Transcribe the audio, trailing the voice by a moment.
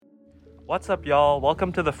What's up, y'all?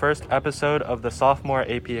 Welcome to the first episode of the Sophomore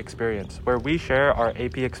AP Experience, where we share our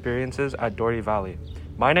AP experiences at Doherty Valley.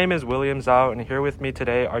 My name is William Zhao, and here with me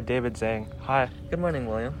today are David Zhang. Hi. Good morning,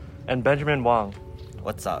 William. And Benjamin Wang.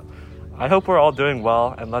 What's up? I hope we're all doing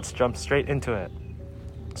well, and let's jump straight into it.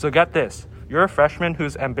 So get this. You're a freshman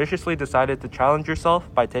who's ambitiously decided to challenge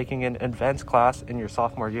yourself by taking an advanced class in your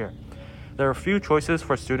sophomore year. There are a few choices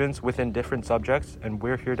for students within different subjects, and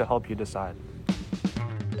we're here to help you decide.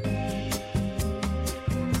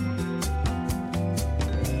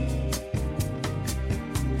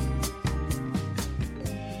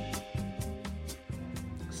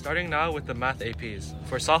 Starting now with the math APs.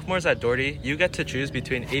 For sophomores at Doherty, you get to choose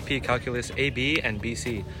between AP Calculus AB and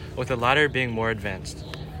BC, with the latter being more advanced.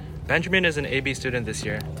 Benjamin is an AB student this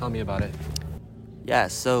year. Tell me about it. Yeah,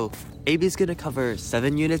 so AB is going to cover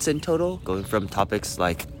 7 units in total, going from topics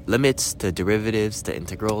like limits to derivatives to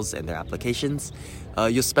integrals and their applications.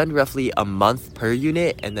 You'll spend roughly a month per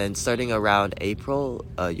unit, and then starting around April,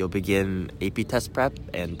 you'll begin AP test prep,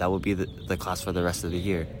 and that will be the class for the rest of the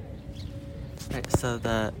year. Right, so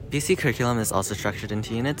the BC curriculum is also structured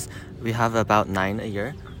into units. We have about 9 a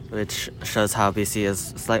year, which shows how BC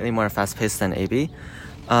is slightly more fast-paced than AB.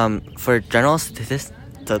 For general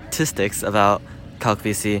statistics about Calc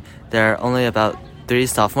BC, there are only about 3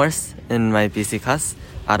 sophomores in my BC class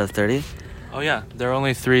out of 30. Oh yeah, there are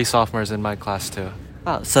only 3 sophomores in my class too.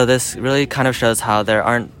 Wow, so this really kind of shows how there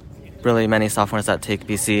aren't really many sophomores that take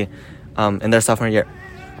BC in their sophomore year.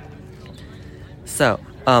 So,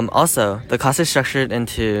 also, the class is structured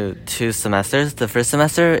into 2 semesters. The first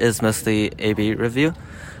semester is mostly AB review.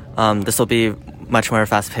 This will be much more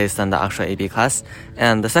fast-paced than the actual AB class.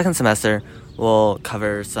 And the second semester will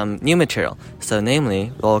cover some new material. So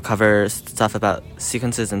namely, we'll cover stuff about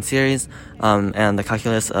sequences and series, and the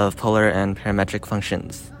calculus of polar and parametric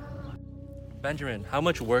functions. Benjamin, how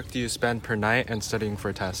much work do you spend per night and studying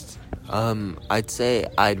for tests? I'd say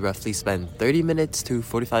I'd roughly spend 30 minutes to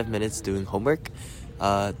 45 minutes doing homework.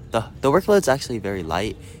 The workload's actually very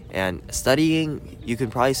light, and studying, you can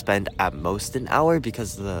probably spend at most an hour,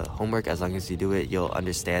 because the homework, as long as you do it, you'll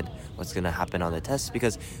understand what's going to happen on the test,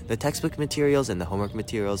 because the textbook materials and the homework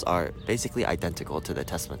materials are basically identical to the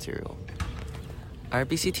test material. Our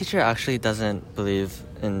BC teacher actually doesn't believe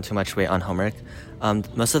in too much weight on homework.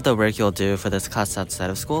 Most of the work you'll do for this class outside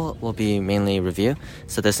of school will be mainly review.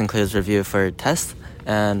 So this includes review for tests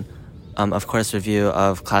and, of course, review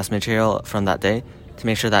of class material from that day, to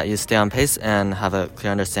make sure that you stay on pace and have a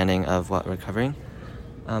clear understanding of what we're covering.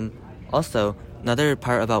 Also, another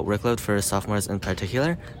part about workload for sophomores in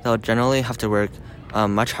particular, they'll generally have to work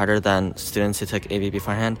much harder than students who took AB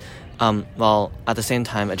beforehand, while at the same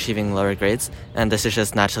time achieving lower grades. And this is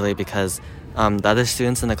just naturally because the other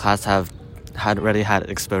students in the class have already had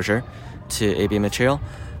exposure to AB material.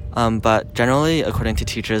 But generally, according to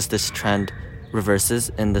teachers, this trend reverses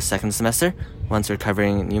in the second semester once we're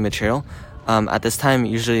covering new material. At this time,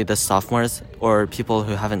 usually the sophomores or people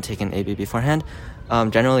who haven't taken AB beforehand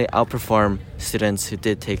generally outperform students who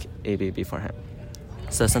did take AB beforehand.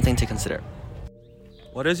 So something to consider.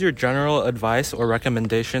 What is your general advice or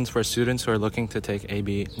recommendations for students who are looking to take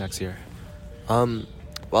AB next year? Well,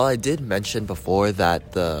 I did mention before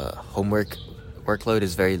that the homework workload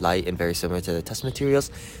is very light and very similar to the test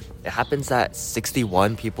materials. It happens that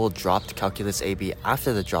 61 people dropped Calculus AB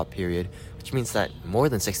after the drop period, which means that more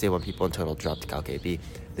than 61 people in total dropped Calc AB.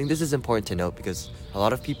 I think this is important to note because a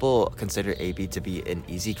lot of people consider AB to be an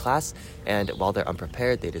easy class, and while they're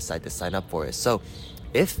unprepared, they decide to sign up for it. So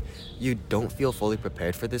if you don't feel fully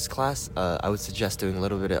prepared for this class, I would suggest doing a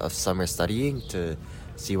little bit of summer studying to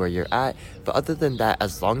see where you're at. But other than that,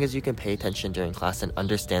 as long as you can pay attention during class and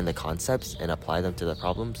understand the concepts and apply them to the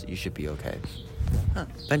problems, you should be okay.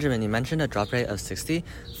 Benjamin, you mentioned a drop rate of 60.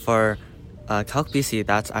 For Calc BC,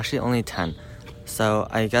 that's actually only 10. So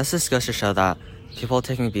I guess this goes to show that people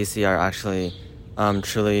taking BC are actually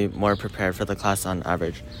truly more prepared for the class on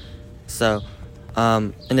average. So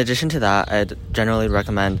in addition to that, I'd generally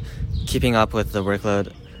recommend keeping up with the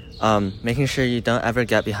workload, making sure you don't ever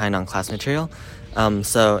get behind on class material.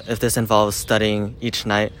 So if this involves studying each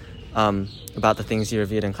night about the things you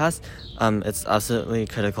reviewed in class, it's absolutely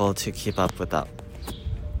critical to keep up with that.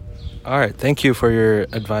 All right, thank you for your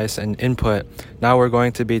advice and input. Now we're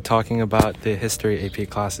going to be talking about the history AP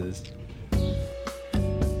classes.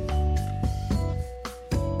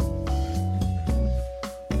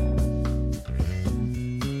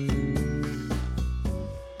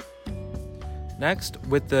 Next,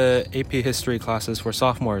 with the AP History classes for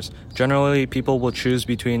sophomores, generally people will choose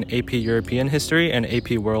between AP European History and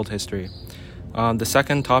AP World History. The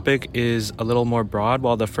second topic is a little more broad,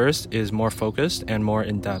 while the first is more focused and more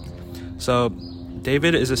in-depth. So,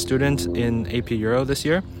 David is a student in AP Euro this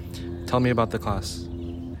year. Tell me about the class.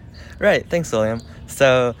 Right, thanks, William.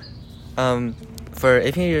 So, for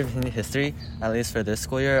AP European History, at least for this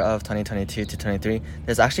school year of 2022 to 23,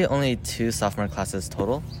 there's actually only 2 sophomore classes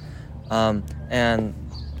total. And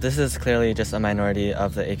this is clearly just a minority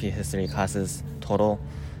of the AP History classes total.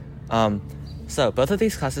 So both of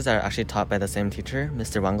these classes are actually taught by the same teacher,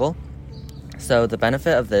 Mr. Wang. So the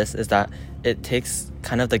benefit of this is that it takes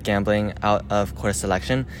kind of the gambling out of course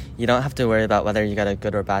selection. You don't have to worry about whether you get a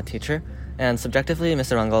good or bad teacher. And subjectively,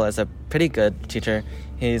 Mr. Wang is a pretty good teacher.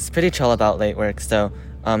 He's pretty chill about late work, so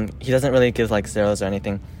he doesn't really give like zeros or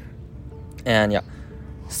anything. And yeah,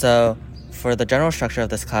 so for the general structure of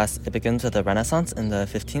this class, it begins with the Renaissance in the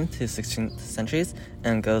 15th to 16th centuries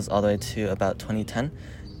and goes all the way to about 2010.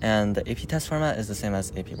 And the AP test format is the same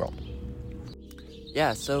as AP World.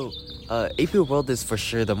 Yeah, so AP World is for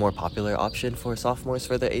sure the more popular option for sophomores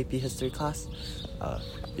for the AP History class.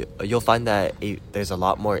 You'll find that there's a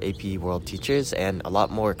lot more AP World teachers and a lot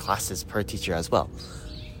more classes per teacher as well.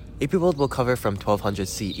 AP World will cover from 1200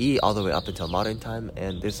 CE all the way up until modern time,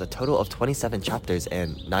 and there's a total of 27 chapters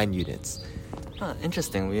and 9 units.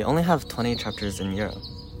 Interesting. We only have 20 chapters in Euro.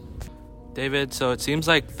 David, so it seems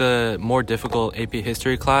like the more difficult AP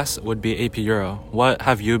History class would be AP Euro. What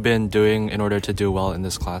have you been doing in order to do well in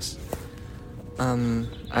this class?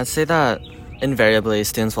 I'd say that invariably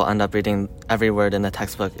students will end up reading every word in the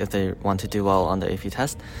textbook if they want to do well on the AP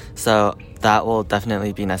test. So that will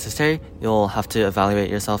definitely be necessary. You'll have to evaluate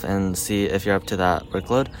yourself and see if you're up to that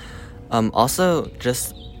workload. Also,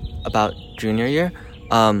 just about junior year,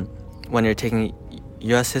 when you're taking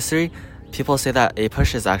US history, people say that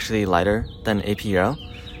APUSH is actually lighter than AP Euro.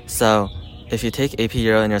 So if you take AP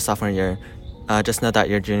Euro in your sophomore year, just know that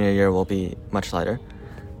your junior year will be much lighter.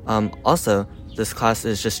 Also, this class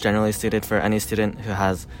is just generally suited for any student who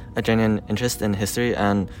has a genuine interest in history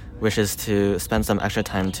and wishes to spend some extra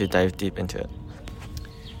time to dive deep into it.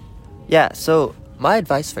 Yeah, so my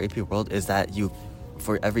advice for AP World is that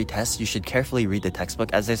for every test, you should carefully read the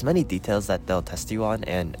textbook, as there's many details that they'll test you on,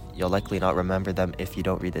 and you'll likely not remember them if you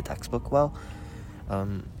don't read the textbook well.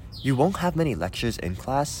 You won't have many lectures in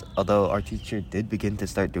class, although our teacher did begin to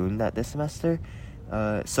start doing that this semester.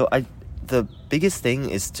 The biggest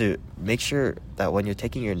thing is to make sure that when you're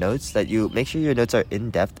taking your notes, that you make sure your notes are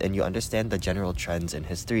in-depth and you understand the general trends in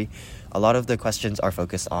history. A lot of the questions are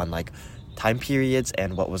focused on like time periods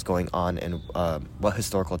and what was going on and what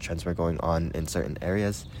historical trends were going on in certain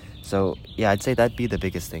areas. So yeah, I'd say that'd be the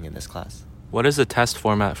biggest thing in this class. What is the test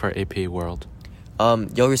format for AP World?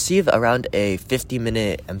 You'll receive around a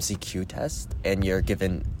 50-minute MCQ test, and you're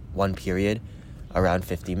given one period around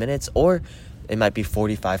 50 minutes, or it might be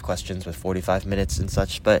 45 questions with 45 minutes and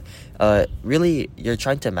such, but really you're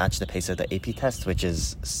trying to match the pace of the AP test, which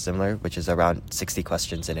is similar, which is around 60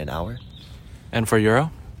 questions in an hour. And for Euro?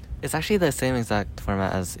 It's actually the same exact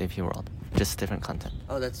format as AP World, just different content.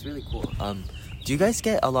 Oh, that's really cool. Do you guys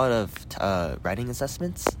get a lot of writing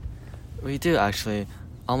assessments? We do, actually.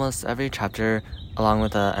 Almost every chapter, along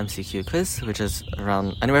with a MCQ quiz, which is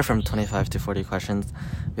around anywhere from 25 to 40 questions.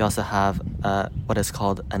 We also have what is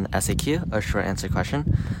called an SAQ, a short answer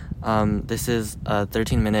question. This is a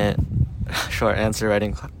 13-minute short answer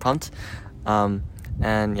writing prompt.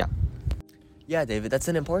 And yeah. Yeah, David, that's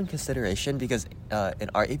an important consideration because in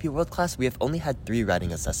our AP World class, we have only had 3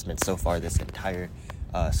 writing assessments so far this entire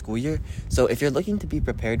school year. So if you're looking to be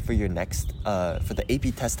prepared for your next, for the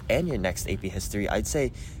AP test and your next AP History, I'd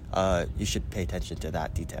say you should pay attention to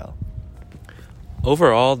that detail.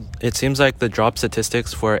 Overall, it seems like the drop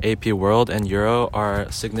statistics for AP World and Euro are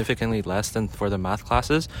significantly less than for the math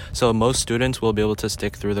classes, so most students will be able to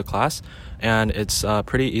stick through the class, and it's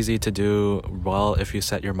pretty easy to do well if you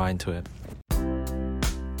set your mind to it.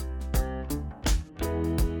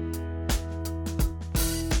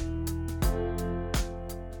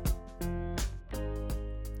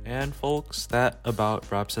 And folks, that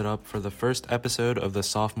about wraps it up for the first episode of the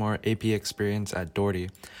sophomore AP experience at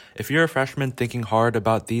Doherty. If you're a freshman thinking hard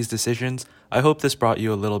about these decisions, I hope this brought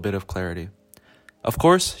you a little bit of clarity. Of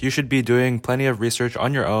course, you should be doing plenty of research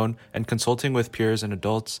on your own and consulting with peers and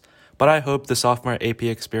adults, but I hope the sophomore AP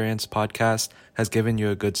experience podcast has given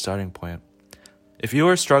you a good starting point. If you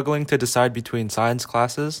are struggling to decide between science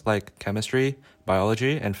classes like chemistry,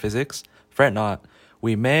 biology, and physics, fret not.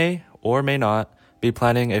 We may or may not be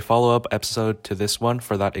planning a follow-up episode to this one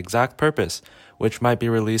for that exact purpose, which might be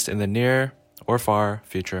released in the near or far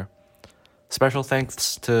future. Special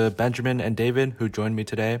thanks to Benjamin and David who joined me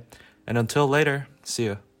today, and until later, see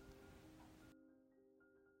ya.